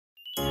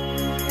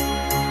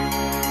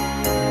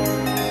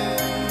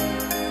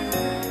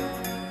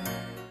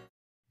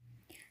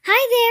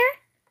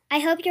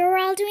hope you're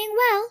all doing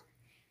well.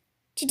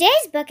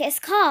 Today's book is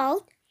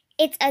called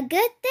It's a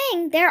Good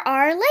Thing There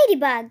Are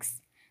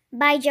Ladybugs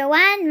by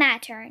Joanne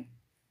Mattern.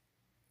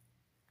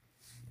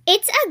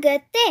 It's a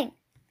good thing.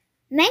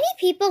 Many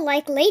people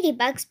like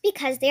ladybugs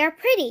because they are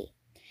pretty.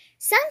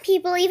 Some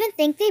people even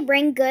think they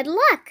bring good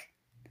luck.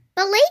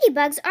 But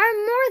ladybugs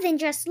are more than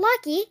just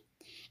lucky.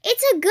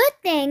 It's a good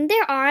thing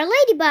there are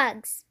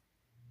ladybugs.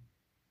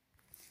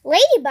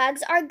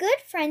 Ladybugs are good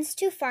friends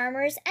to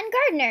farmers and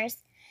gardeners.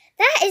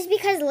 That is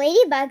because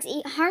ladybugs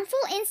eat harmful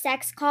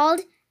insects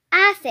called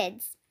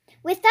aphids.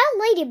 Without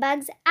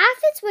ladybugs,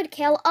 aphids would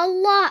kill a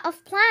lot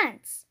of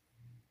plants.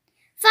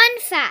 Fun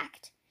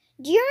fact: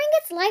 during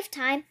its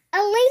lifetime,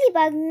 a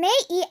ladybug may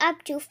eat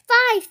up to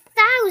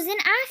 5,000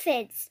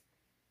 aphids.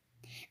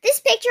 This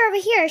picture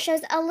over here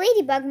shows a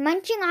ladybug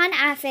munching on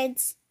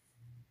aphids.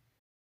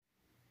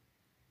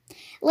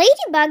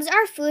 Ladybugs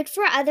are food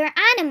for other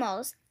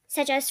animals,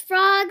 such as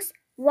frogs,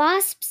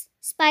 wasps,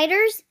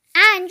 spiders,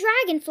 and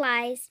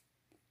dragonflies.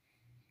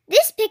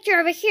 This picture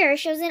over here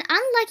shows an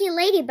unlucky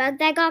ladybug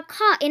that got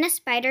caught in a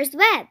spider's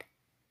web.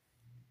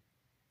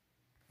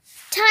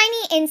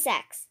 Tiny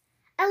insects.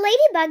 A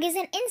ladybug is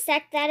an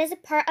insect that is a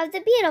part of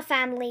the beetle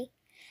family.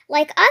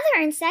 Like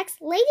other insects,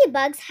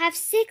 ladybugs have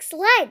 6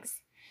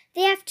 legs.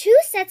 They have 2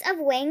 sets of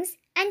wings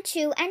and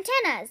 2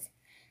 antennas.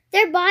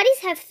 Their bodies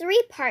have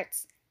 3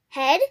 parts: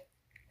 head,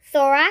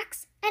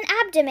 thorax, and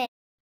abdomen.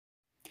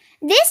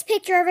 This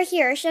picture over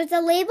here shows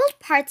the labeled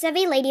parts of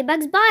a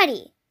ladybug's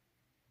body.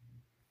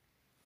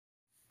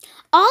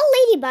 All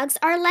ladybugs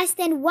are less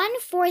than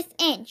 1/4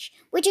 inch,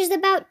 which is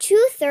about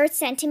 2/3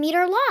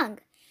 centimeter long.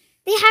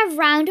 They have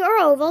round or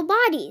oval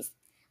bodies.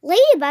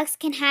 Ladybugs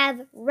can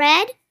have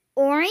red,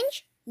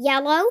 orange,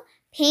 yellow,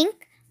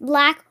 pink,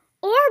 black,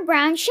 or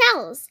brown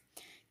shells.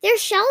 Their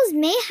shells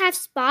may have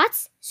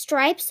spots,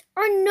 stripes,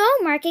 or no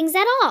markings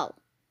at all.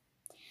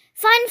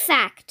 Fun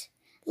fact: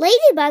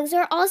 ladybugs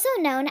are also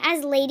known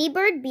as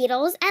ladybird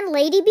beetles and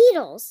lady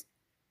beetles.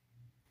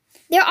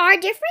 There are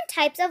different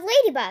types of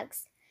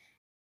ladybugs: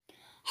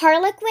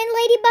 harlequin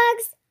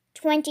ladybugs,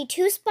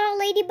 22-spot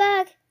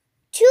ladybug,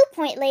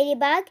 2-point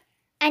ladybug,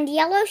 and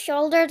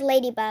yellow-shouldered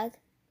ladybug.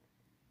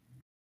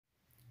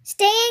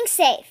 Staying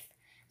safe.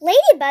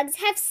 Ladybugs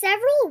have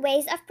several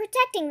ways of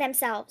protecting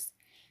themselves.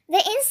 The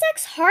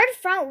insect's hard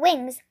front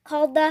wings,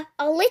 called the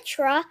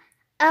elytra,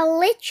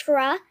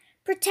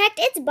 protect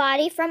its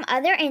body from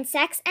other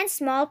insects and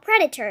small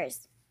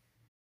predators.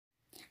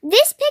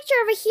 This picture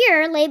over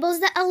here labels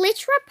the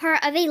elytra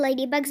part of a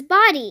ladybug's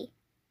body.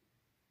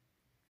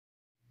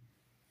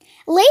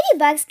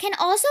 Ladybugs can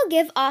also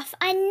give off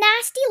a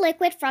nasty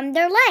liquid from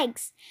their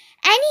legs.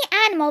 Any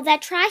animal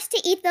that tries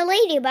to eat the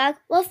ladybug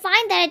will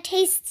find that it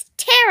tastes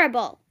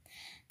terrible.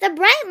 The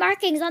bright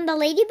markings on the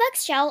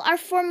ladybug's shell are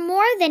for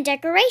more than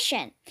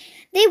decoration.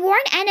 They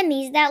warn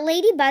enemies that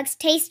ladybugs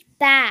taste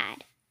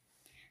bad.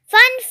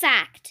 Fun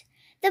fact: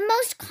 the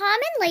most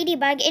common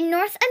ladybug in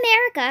North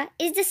America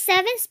is the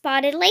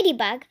 7-spotted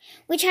ladybug,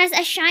 which has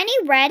a shiny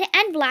red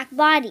and black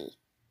body.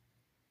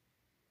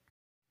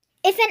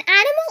 If an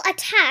animal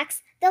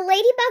attacks, the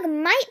ladybug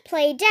might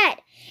play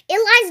dead.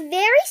 It lies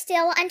very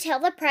still until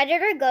the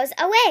predator goes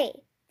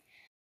away.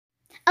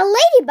 A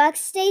ladybug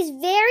stays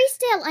very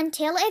still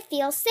until it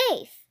feels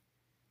safe.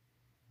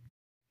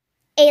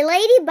 A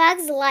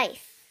ladybug's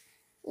life.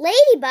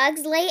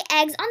 Ladybugs lay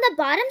eggs on the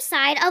bottom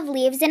side of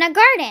leaves in a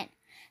garden.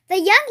 The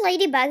young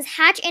ladybugs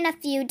hatch in a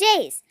few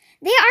days.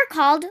 They are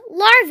called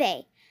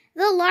larvae.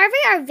 The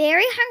larvae are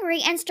very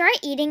hungry and start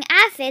eating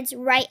aphids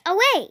right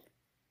away.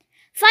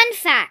 Fun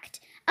fact: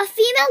 a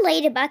female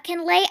ladybug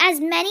can lay as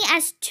many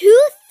as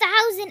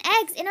 2,000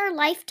 eggs in her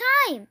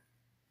lifetime.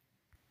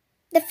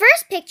 The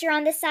first picture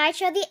on the side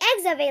shows the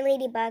eggs of a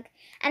ladybug,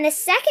 and the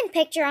second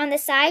picture on the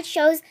side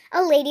shows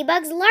a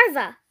ladybug's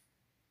larva.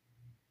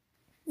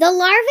 The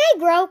larvae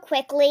grow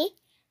quickly.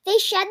 They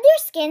shed their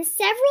skin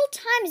several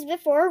times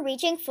before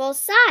reaching full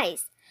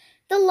size.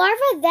 The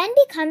larva then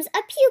becomes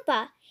a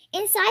pupa.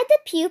 Inside the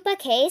pupa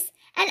case,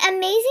 an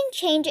amazing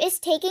change is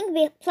taking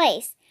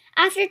place.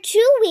 After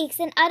 2 weeks,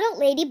 an adult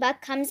ladybug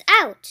comes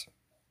out.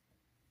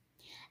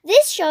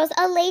 This shows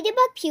a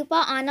ladybug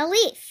pupa on a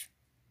leaf.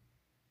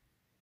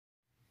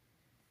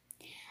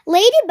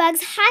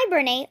 Ladybugs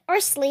hibernate or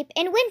sleep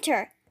in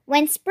winter.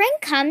 When spring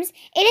comes,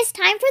 it is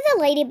time for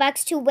the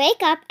ladybugs to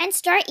wake up and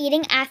start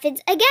eating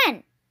aphids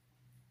again.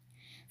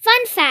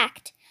 Fun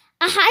fact: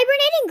 a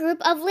hibernating group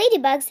of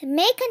ladybugs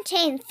may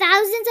contain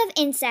thousands of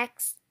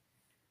insects.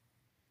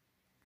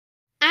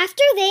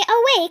 After they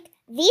awake,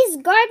 these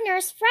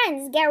gardeners'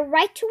 friends get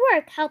right to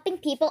work helping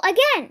people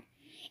again.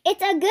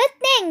 It's a good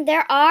thing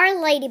there are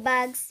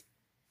ladybugs.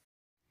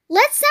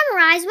 Let's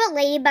summarize what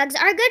ladybugs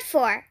are good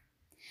for: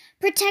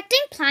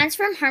 protecting plants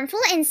from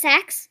harmful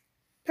insects,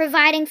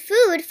 providing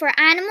food for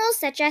animals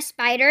such as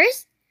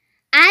spiders,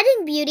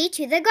 adding beauty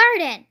to the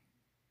garden.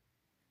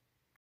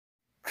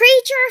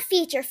 Creature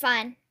feature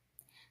fun.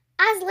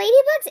 As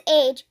ladybugs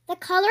age, the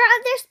color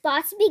of their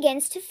spots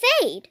begins to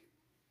fade.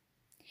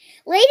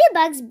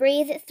 Ladybugs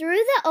breathe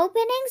through the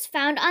openings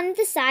found on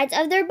the sides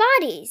of their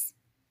bodies.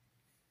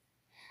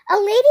 A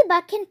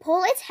ladybug can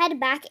pull its head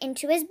back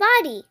into his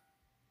body.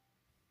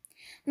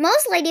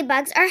 Most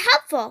ladybugs are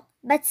helpful,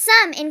 but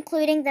some,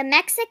 including the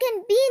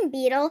Mexican bean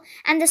beetle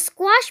and the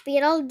squash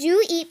beetle,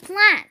 do eat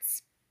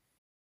plants.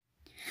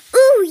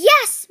 Ooh,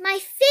 yes, my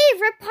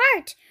favorite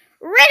part,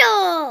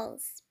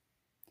 riddles!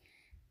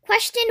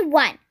 Question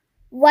 1.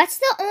 What's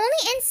the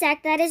only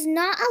insect that is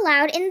not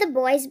allowed in the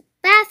boys'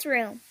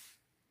 bathroom?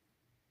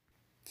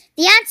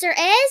 The answer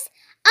is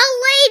a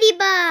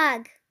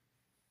ladybug.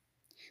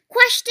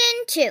 Question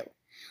 2.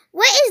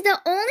 What is the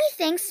only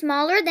thing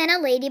smaller than a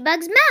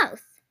ladybug's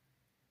mouth?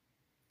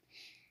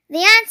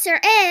 The answer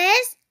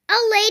is a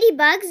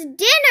ladybug's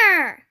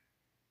dinner.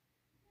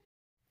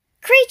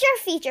 Creature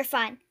feature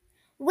fun.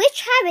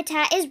 Which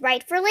habitat is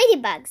right for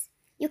ladybugs?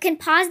 You can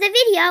pause the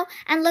video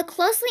and look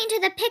closely into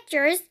the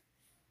pictures.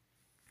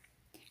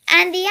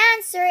 And the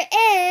answer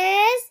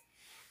is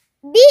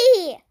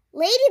B.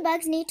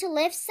 Ladybugs need to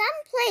live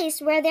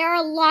someplace where there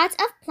are lots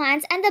of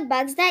plants and the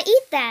bugs that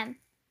eat them.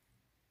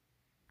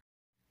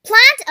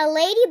 Plant a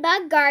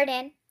ladybug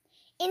garden.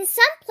 In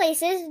some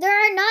places, there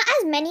are not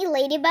as many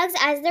ladybugs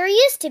as there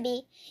used to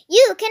be.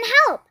 You can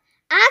help.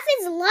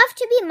 Aphids love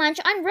to be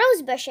munched on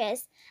rose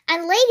bushes,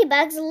 and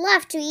ladybugs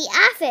love to eat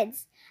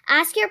aphids.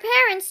 Ask your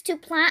parents to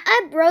plant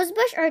a rose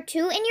bush or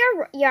two in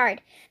your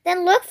yard.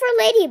 Then look for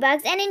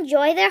ladybugs and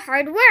enjoy their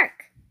hard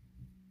work.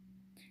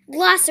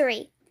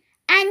 Glossary.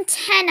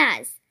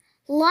 Antennas.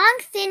 Long,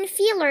 thin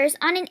feelers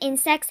on an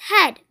insect's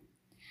head.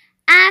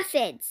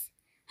 Aphids.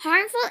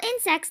 Harmful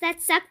insects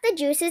that suck the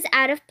juices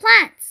out of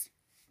plants.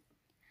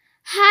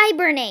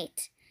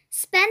 Hibernate.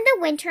 Spend the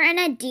winter in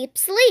a deep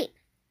sleep.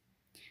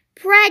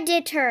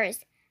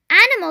 Predators.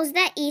 Animals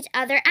that eat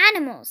other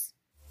animals.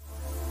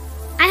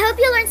 I hope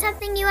you learned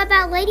something new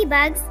about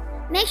ladybugs.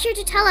 Make sure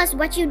to tell us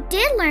what you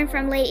did learn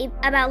from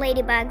about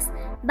ladybugs.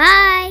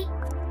 Bye!